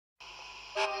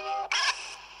This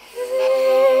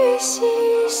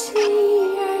is the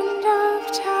end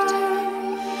of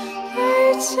time.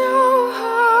 Let's all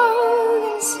hug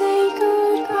and say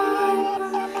goodbye.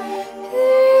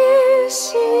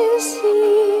 This is the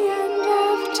end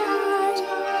of time.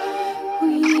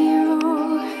 We're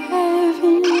all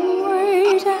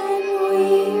heavenward and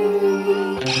weary.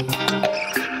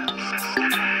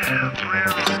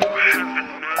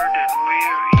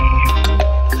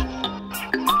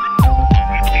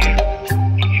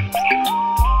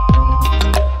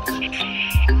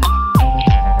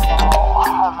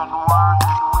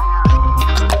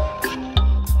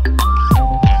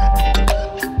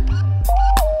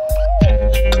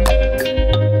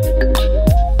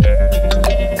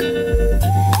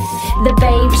 The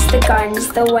babes, the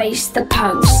guns, the waste, the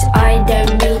punks. I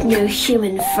don't need no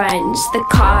human friends. The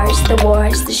cars, the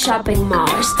wars, the shopping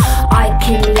malls. I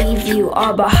can leave you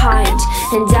all behind,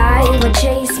 and I will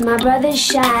chase my brother's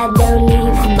shadow.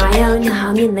 Leave my own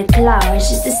hung in the clouds.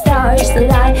 Just the stars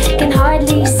that I can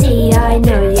hardly see. I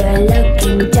know you're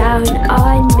looking down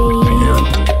on me.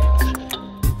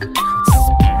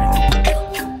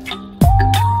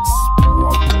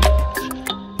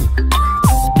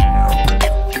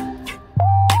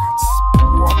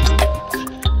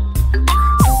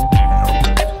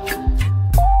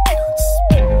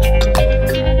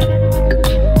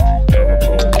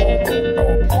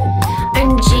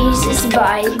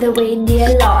 By the way, dear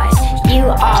Lord, you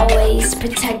always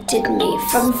protected me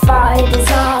from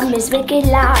father's arm. His wicked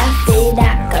laugh,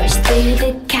 that goes through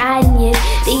the canyon.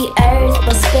 The earth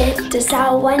will spit us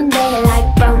out one day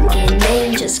like broken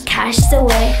angels cast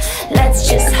away. Let's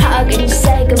just hug and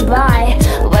say goodbye.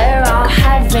 We're all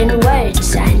having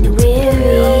words and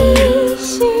weary.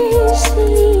 This is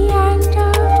the end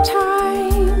of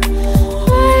time.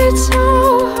 Let's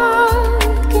all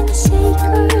hug and say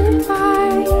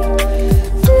goodbye.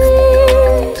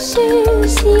 This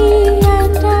is the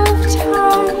end of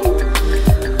time.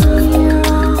 We're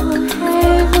all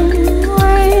heavenward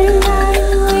and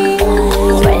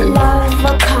weary. Where love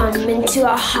will come into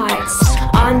our hearts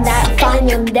on that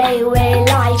final day where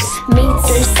life meets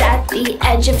us at the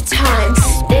edge of time.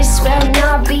 This will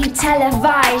not be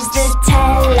televised. The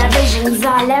televisions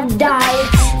all have died,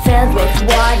 filled with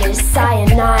water,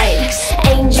 cyanide.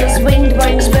 Angels, winged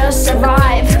ones will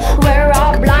survive. We're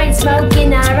all blind, smoke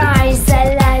in our eyes. So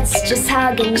let's just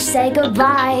hug and say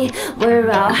goodbye. We're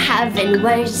all having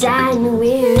words and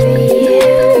weary.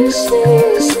 This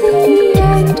is the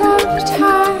end of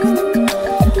time.